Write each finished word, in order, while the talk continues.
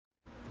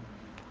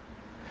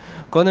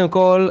קודם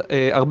כל,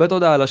 הרבה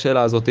תודה על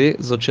השאלה הזאת.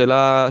 זאת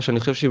שאלה שאני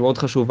חושב שהיא מאוד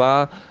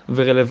חשובה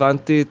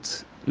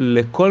ורלוונטית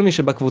לכל מי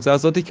שבקבוצה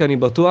הזאת, כי אני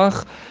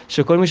בטוח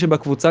שכל מי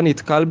שבקבוצה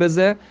נתקל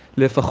בזה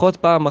לפחות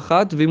פעם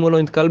אחת, ואם הוא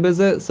לא נתקל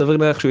בזה, סביר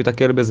להניח שהוא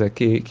יתקל בזה,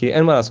 כי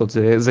אין מה לעשות,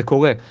 זה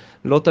קורה.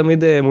 לא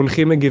תמיד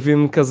מונחים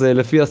מגיבים כזה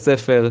לפי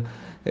הספר,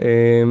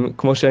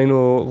 כמו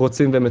שהיינו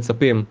רוצים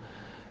ומצפים.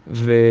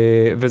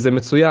 וזה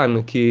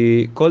מצוין,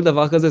 כי כל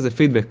דבר כזה זה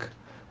פידבק.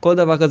 כל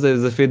דבר כזה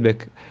זה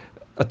פידבק.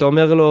 אתה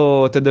אומר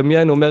לו,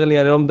 תדמיין, הוא אומר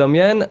לי, אני לא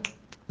מדמיין,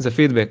 זה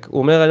פידבק.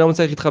 הוא אומר, אני לא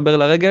מצליח להתחבר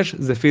לרגש,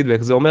 זה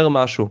פידבק, זה אומר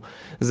משהו.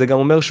 זה גם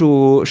אומר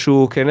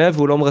שהוא כנה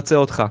והוא לא מרצה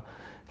אותך.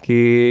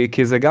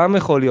 כי זה גם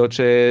יכול להיות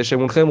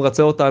שמונחה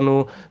מרצה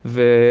אותנו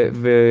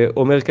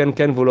ואומר כן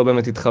כן והוא לא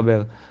באמת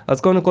יתחבר.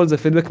 אז קודם כל זה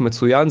פידבק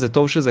מצוין, זה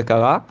טוב שזה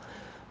קרה.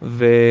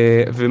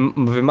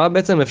 ומה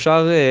בעצם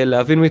אפשר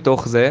להבין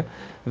מתוך זה,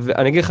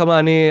 ואני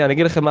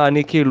אגיד לכם מה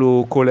אני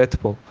כאילו קולט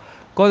פה.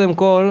 קודם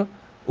כל,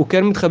 הוא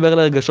כן מתחבר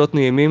לרגשות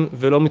נעימים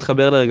ולא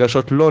מתחבר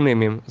לרגשות לא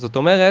נעימים. זאת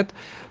אומרת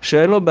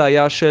שאין לו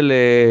בעיה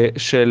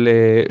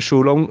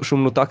שהוא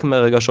מנותק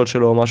מהרגשות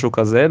שלו או משהו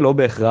כזה, לא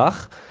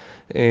בהכרח.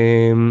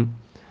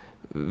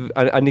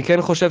 אני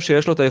כן חושב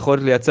שיש לו את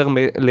היכולת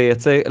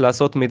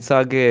לעשות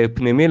מיצג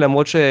פנימי,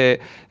 למרות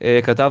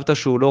שכתבת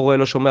שהוא לא רואה,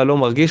 לא שומע, לא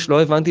מרגיש,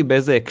 לא הבנתי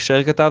באיזה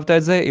הקשר כתבת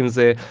את זה, אם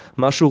זה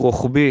משהו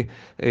רוחבי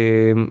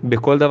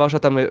בכל דבר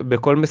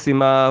בכל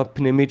משימה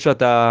פנימית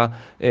שאתה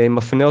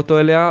מפנה אותו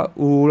אליה,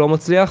 הוא לא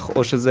מצליח,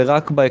 או שזה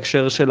רק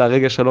בהקשר של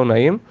הרגש הלא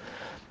נעים.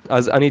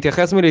 אז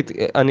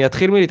אני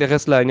אתחיל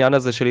מלהתייחס לעניין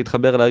הזה של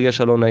להתחבר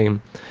לרגש הלא נעים.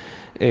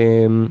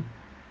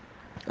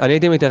 אני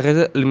הייתי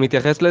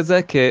מתייחס לזה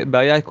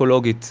כבעיה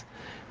אקולוגית,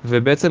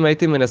 ובעצם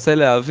הייתי מנסה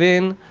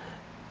להבין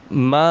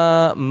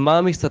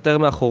מה מסתתר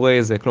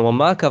מאחורי זה, כלומר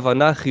מה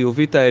הכוונה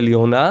החיובית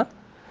העליונה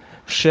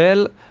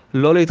של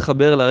לא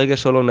להתחבר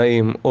לרגש הלא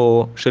נעים,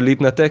 או של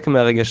להתנתק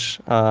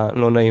מהרגש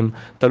הלא נעים.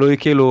 תלוי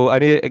כאילו,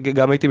 אני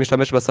גם הייתי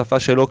משתמש בשפה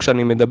שלו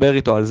כשאני מדבר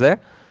איתו על זה.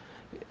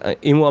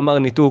 אם הוא אמר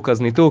ניתוק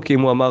אז ניתוק,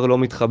 אם הוא אמר לא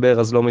מתחבר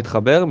אז לא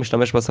מתחבר,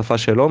 משתמש בשפה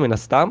שלו מן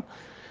הסתם.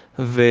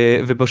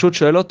 ופשוט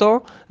שואל אותו,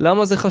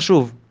 למה זה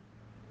חשוב?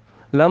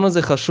 למה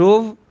זה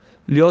חשוב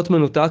להיות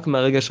מנותק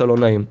מהרגש הלא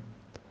נעים?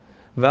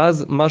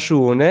 ואז מה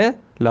שהוא עונה,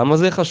 למה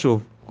זה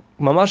חשוב?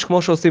 ממש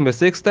כמו שעושים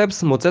ב-6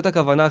 steps, מוצא את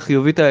הכוונה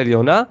החיובית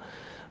העליונה,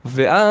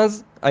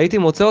 ואז הייתי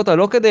מוצא אותה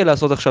לא כדי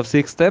לעשות עכשיו 6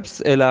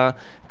 steps, אלא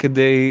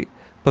כדי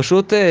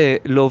פשוט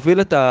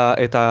להוביל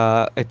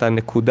את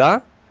הנקודה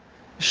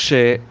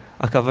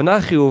שהכוונה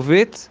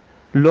החיובית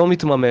לא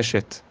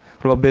מתממשת.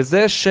 כלומר,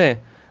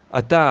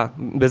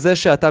 בזה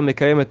שאתה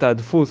מקיים את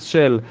הדפוס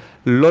של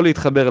לא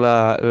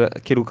להתחבר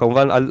כאילו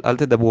כמובן אל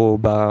תדברו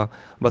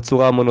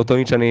בצורה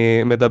המונוטונית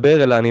שאני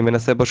מדבר, אלא אני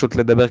מנסה פשוט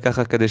לדבר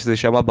ככה כדי שזה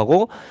יישמע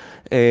ברור.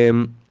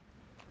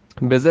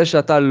 בזה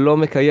שאתה לא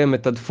מקיים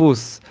את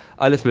הדפוס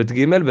א' ב'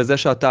 ג', בזה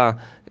שאתה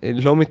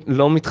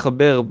לא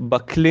מתחבר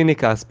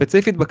בקליניקה,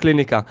 ספציפית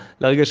בקליניקה,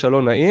 לרגש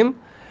הלא נעים,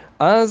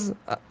 אז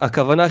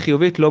הכוונה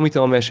החיובית לא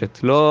מתממשת.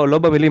 לא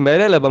במילים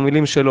האלה, אלא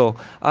במילים שלו.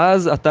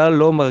 אז אתה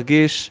לא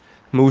מרגיש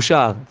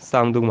מאושר,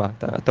 סתם דוגמה.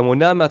 אתה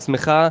מונע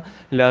מעצמך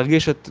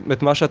להרגיש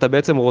את מה שאתה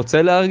בעצם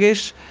רוצה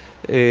להרגיש,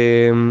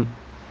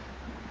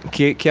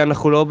 כי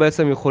אנחנו לא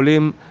בעצם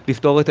יכולים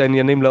לפתור את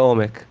העניינים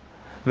לעומק.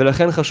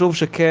 ולכן חשוב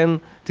שכן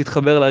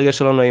תתחבר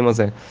לרגש הלא נעים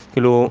הזה.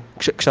 כאילו,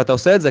 כשאתה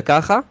עושה את זה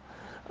ככה,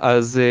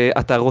 אז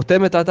אתה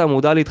רותם את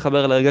המודע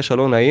להתחבר לרגש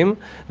הלא נעים,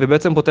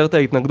 ובעצם פותר את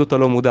ההתנגדות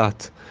הלא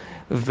מודעת.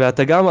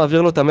 ואתה גם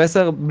מעביר לו את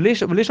המסר,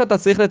 בלי שאתה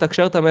צריך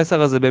לתקשר את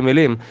המסר הזה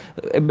במילים.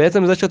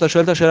 בעצם זה שאתה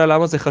שואל את השאלה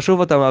למה זה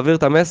חשוב, אתה מעביר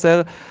את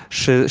המסר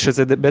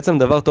שזה בעצם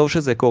דבר טוב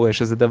שזה קורה,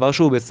 שזה דבר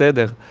שהוא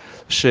בסדר,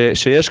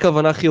 שיש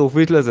כוונה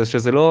חיובית לזה,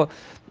 שזה לא,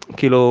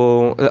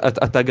 כאילו,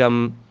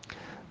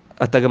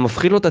 אתה גם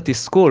מפחיד לו את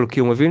התסכול, כי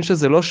הוא מבין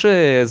שזה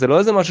לא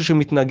איזה משהו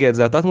שמתנגד,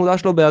 זה התת מודע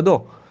שלו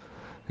בידו.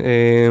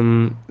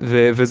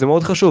 וזה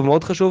מאוד חשוב,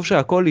 מאוד חשוב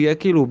שהכל יהיה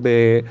כאילו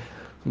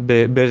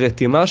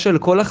ברתימה של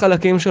כל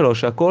החלקים שלו,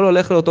 שהכל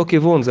הולך לאותו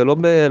כיוון, זה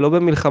לא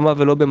במלחמה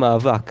ולא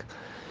במאבק.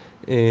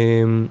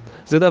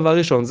 זה דבר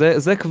ראשון,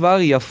 זה כבר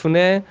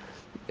יפנה,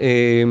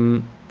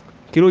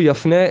 כאילו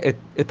יפנה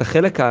את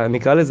החלק,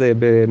 נקרא לזה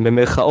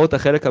במרכאות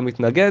החלק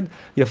המתנגד,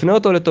 יפנה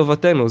אותו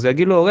לטובתנו, זה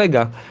יגיד לו,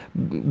 רגע,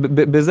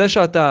 בזה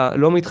שאתה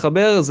לא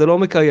מתחבר, זה לא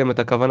מקיים את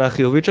הכוונה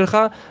החיובית שלך,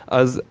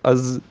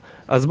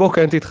 אז בוא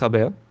כן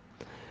תתחבר.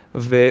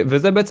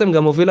 וזה בעצם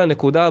גם מוביל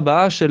לנקודה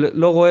הבאה של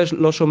לא רואה,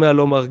 לא שומע,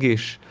 לא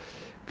מרגיש.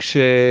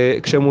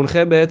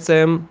 כשמונחה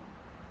בעצם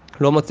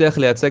לא מצליח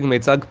לייצג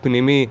מיצג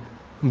פנימי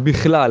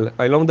בכלל,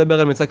 אני לא מדבר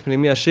על מיצג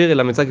פנימי עשיר,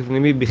 אלא מיצג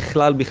פנימי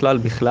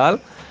בכלל,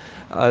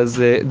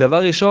 אז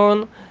דבר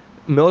ראשון,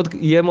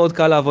 יהיה מאוד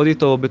קל לעבוד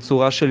איתו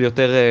בצורה של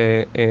יותר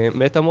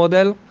מטה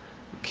מודל,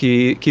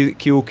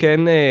 כי הוא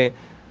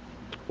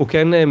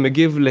כן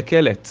מגיב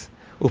לקלט,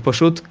 הוא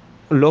פשוט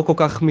לא כל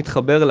כך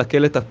מתחבר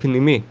לקלט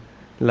הפנימי,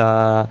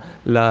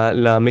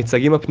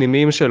 למיצגים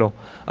הפנימיים שלו,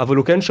 אבל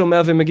הוא כן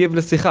שומע ומגיב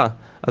לשיחה,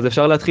 אז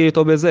אפשר להתחיל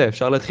איתו בזה,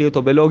 אפשר להתחיל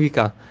איתו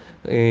בלוגיקה.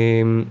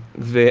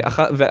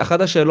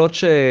 ואחת השאלות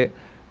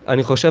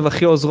אני חושב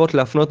הכי עוזרות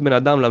להפנות בן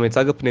אדם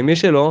למיצג הפנימי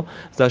שלו,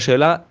 זה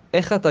השאלה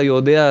איך אתה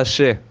יודע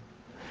ש...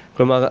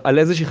 כלומר, על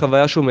איזושהי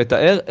חוויה שהוא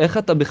מתאר, איך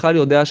אתה בכלל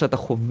יודע שאתה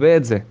חווה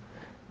את זה?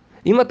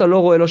 אם אתה לא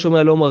רואה, לא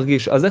שומע, לא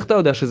מרגיש, אז איך אתה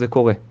יודע שזה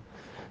קורה?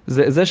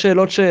 זה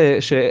שאלות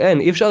שאין,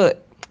 אי אפשר,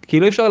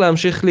 כאילו אי אפשר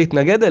להמשיך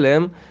להתנגד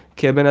אליהם,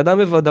 כי הבן אדם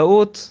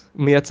בוודאות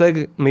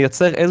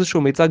מייצר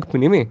איזשהו מיצג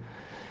פנימי.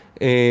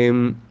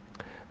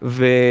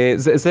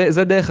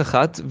 וזה דרך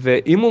אחת,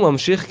 ואם הוא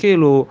ממשיך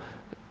כאילו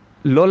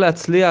לא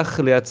להצליח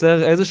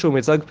לייצר איזשהו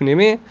מיצג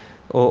פנימי,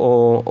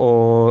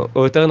 או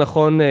יותר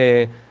נכון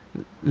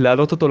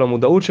להעלות אותו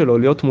למודעות שלו,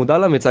 להיות מודע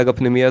למיצג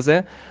הפנימי הזה,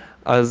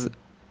 אז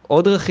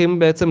עוד דרכים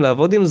בעצם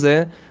לעבוד עם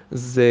זה,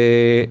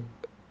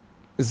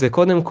 זה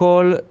קודם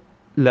כל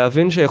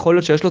להבין שיכול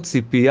להיות שיש לו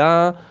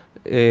ציפייה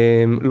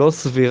לא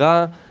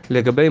סבירה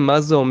לגבי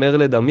מה זה אומר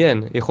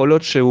לדמיין. יכול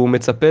להיות שהוא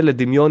מצפה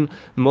לדמיון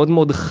מאוד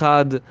מאוד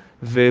חד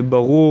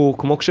וברור,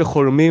 כמו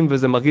כשחולמים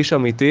וזה מרגיש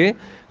אמיתי,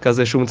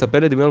 כזה שהוא מצפה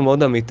לדמיון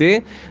מאוד אמיתי,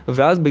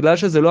 ואז בגלל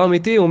שזה לא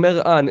אמיתי הוא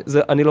אומר,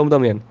 אני לא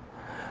מדמיין.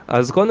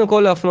 אז קודם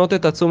כל להפנות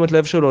את התשומת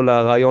לב שלו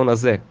לרעיון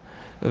הזה.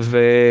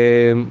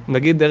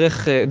 ונגיד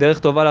דרך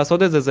טובה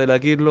לעשות את זה, זה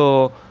להגיד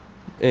לו,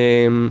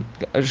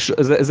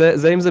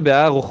 זה אם זה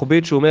בעיה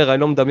רוחבית שהוא אומר,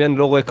 אני לא מדמיין,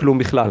 לא רואה כלום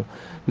בכלל.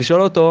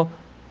 לשאול אותו,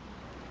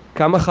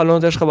 כמה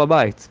חלונות יש לך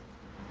בבית?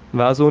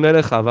 ואז הוא עונה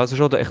לך, ואז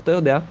לשאול אותו, איך אתה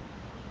יודע?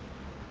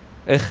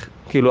 איך,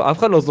 כאילו, אף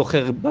אחד לא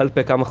זוכר בעל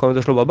פה כמה חלונות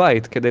יש לו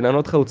בבית. כדי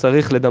לענות לך הוא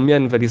צריך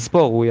לדמיין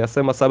ולספור, הוא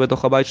יעשה מסע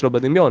בתוך הבית שלו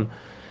בדמיון.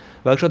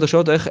 ואז כשאתה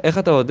שואל אותו, איך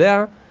אתה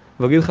יודע?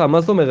 ויגיד לך,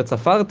 מה זאת אומרת,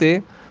 ספרתי,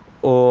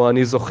 או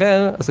אני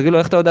זוכר, אז תגיד לו,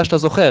 איך אתה יודע שאתה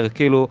זוכר?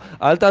 כאילו,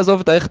 אל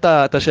תעזוב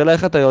את השאלה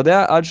איך אתה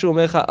יודע, עד שהוא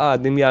אומר לך,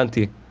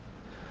 דמיינתי.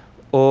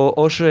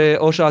 או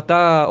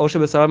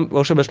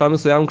שבשלב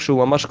מסוים,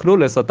 כשהוא ממש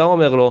קלולס, אתה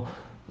אומר לו,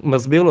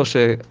 מסביר לו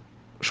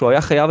שהוא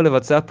היה חייב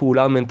לבצע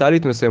פעולה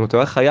מנטלית מסוימת, הוא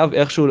היה חייב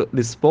איכשהו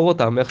לספור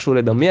אותם, איכשהו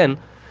לדמיין,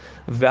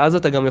 ואז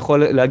אתה גם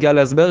יכול להגיע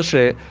להסבר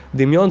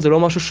שדמיון זה לא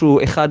משהו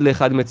שהוא אחד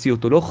לאחד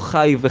מציאות, הוא לא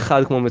חי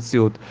וחד כמו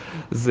מציאות,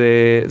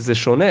 זה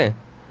שונה.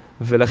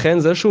 ולכן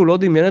זה שהוא לא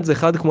דמיין את זה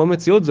אחד כמו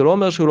מציאות, זה לא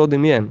אומר שהוא לא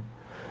דמיין.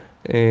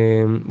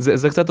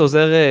 זה קצת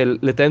עוזר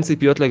לתאם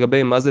ציפיות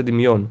לגבי מה זה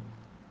דמיון.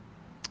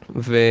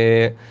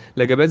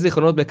 ולגבי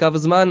זיכרונות בקו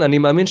זמן, אני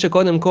מאמין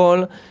שקודם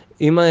כל,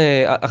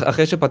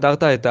 אחרי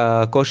שפתרת את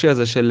הקושי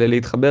הזה של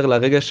להתחבר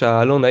לרגש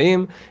הלא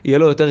נעים, יהיה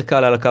לו יותר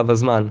קל על הקו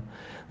הזמן.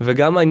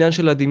 וגם העניין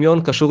של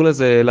הדמיון קשור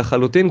לזה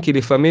לחלוטין, כי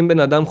לפעמים בן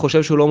אדם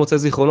חושב שהוא לא מוצא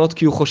זיכרונות,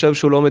 כי הוא חושב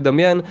שהוא לא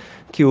מדמיין,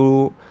 כי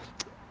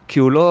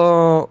הוא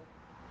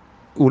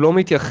לא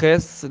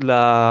מתייחס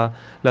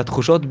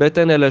לתחושות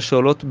בטן האלה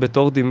שעולות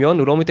בתור דמיון,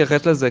 הוא לא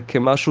מתייחס לזה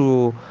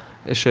כמשהו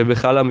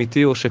שבכלל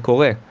אמיתי או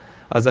שקורה.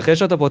 אז אחרי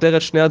שאתה פותר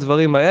את שני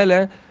הדברים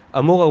האלה,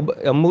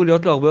 אמור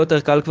להיות לו הרבה יותר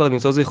קל כבר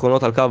למצוא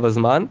זיכרונות על קו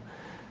הזמן,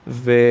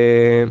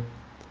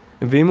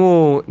 ואם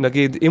הוא,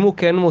 נגיד, אם הוא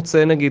כן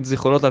מוצא, נגיד,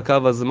 זיכרונות על קו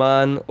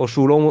הזמן, או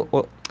שהוא לא,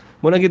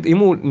 בוא נגיד, אם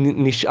הוא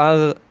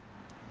נשאר,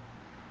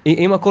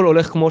 אם הכל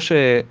הולך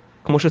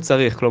כמו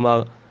שצריך,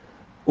 כלומר,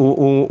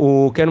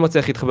 הוא כן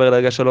מצליח להתחבר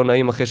לרגש הלא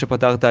נעים אחרי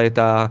שפתרת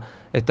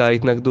את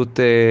ההתנגדות,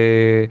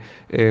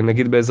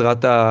 נגיד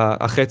בעזרת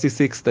החצי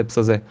סיקס סטפס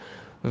הזה.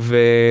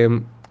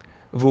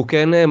 והוא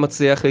כן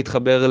מצליח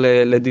להתחבר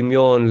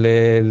לדמיון,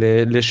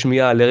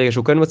 לשמיעה, לרגש,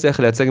 הוא כן מצליח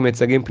לייצג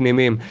מיצגים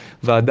פנימיים,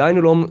 ועדיין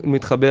הוא לא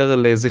מתחבר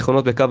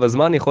לזיכרונות בקו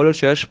הזמן. יכול להיות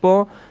שיש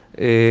פה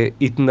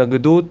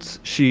התנגדות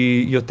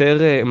שהיא יותר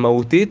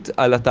מהותית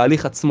על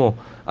התהליך עצמו,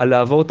 על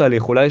לעבור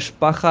תהליך. אולי יש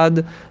פחד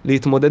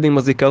להתמודד עם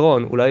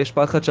הזיכרון, אולי יש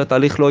פחד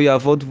שהתהליך לא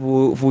יעבוד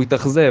והוא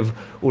יתאכזב,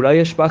 אולי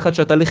יש פחד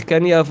שהתהליך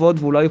כן יעבוד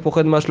ואולי הוא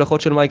פוחד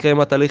מההשלכות של מה יקרה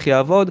אם התהליך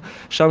יעבוד.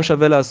 שם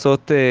שווה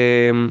לעשות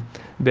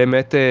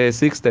באמת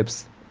סיקס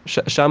סטפס.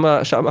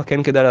 שמה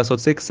כן כדאי לעשות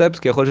סיקס סטפס,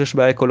 כי יכול להיות שיש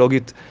בעיה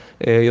אקולוגית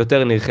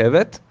יותר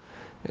נרחבת.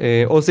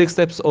 או סיקס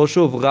סטפס, או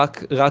שוב,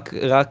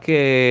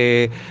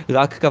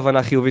 רק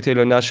כוונה חיובית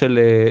עליונה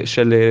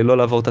של לא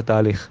לעבור את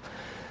התהליך.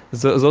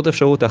 זאת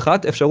אפשרות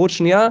אחת. אפשרות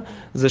שנייה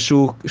זה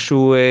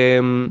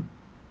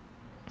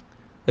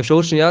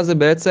אפשרות שנייה זה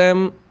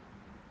בעצם,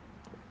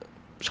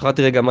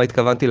 שכחתי רגע מה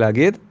התכוונתי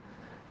להגיד.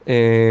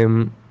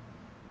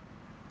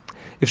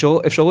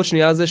 אפשרות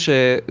שנייה זה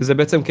שזה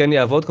בעצם כן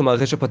יעבוד, כלומר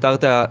אחרי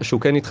שפתרת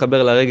שהוא כן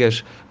יתחבר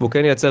לרגש והוא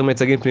כן ייצר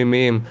מיצגים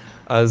פנימיים,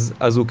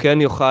 אז הוא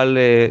כן יוכל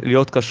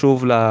להיות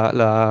קשוב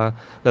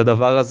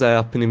לדבר הזה,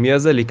 הפנימי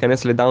הזה,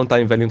 להיכנס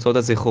לדאונטיים ולמצוא את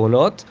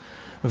הזיכרונות.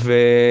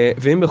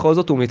 ואם בכל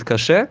זאת הוא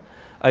מתקשה,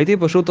 הייתי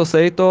פשוט עושה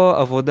איתו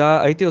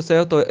עבודה, הייתי עושה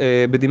אותו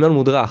בדמיון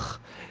מודרך.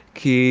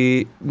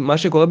 כי מה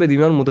שקורה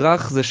בדמיון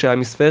מודרך זה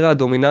שההמיספירה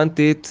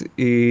הדומיננטית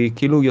היא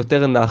כאילו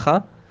יותר נחה,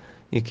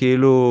 היא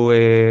כאילו,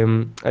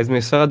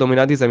 ההמיספירה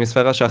הדומיננטית זה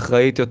ההמיספירה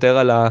שאחראית יותר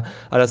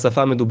על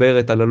השפה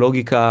המדוברת, על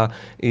הלוגיקה,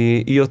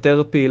 היא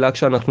יותר פעילה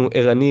כשאנחנו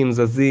ערנים,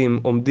 זזים,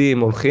 עומדים,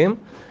 הולכים,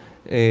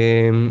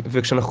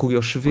 וכשאנחנו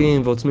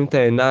יושבים ועוצמים את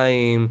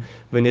העיניים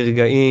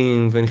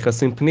ונרגעים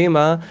ונכנסים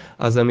פנימה,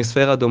 אז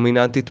ההמיספירה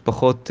הדומיננטית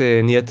פחות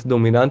נהיית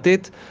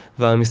דומיננטית,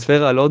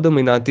 וההמיספירה הלא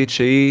דומיננטית,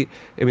 שהיא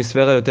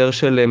המיספירה יותר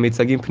של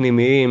מיצגים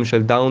פנימיים,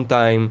 של דאון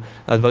טיים,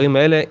 הדברים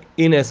האלה,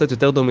 היא נעשית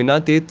יותר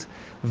דומיננטית,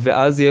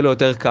 ואז יהיה לו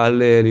יותר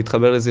קל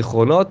להתחבר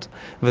לזיכרונות,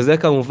 וזה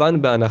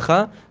כמובן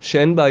בהנחה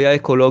שאין בעיה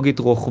אקולוגית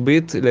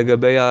רוחבית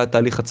לגבי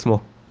התהליך עצמו.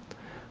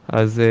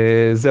 אז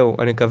זהו,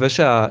 אני מקווה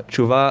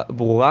שהתשובה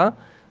ברורה,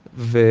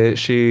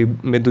 ושהיא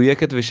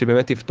מדויקת ושהיא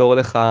באמת תפתור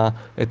לך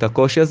את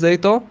הקושי הזה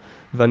איתו,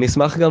 ואני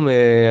אשמח גם,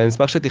 אני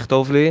אשמח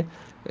שתכתוב לי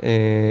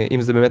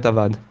אם זה באמת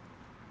עבד.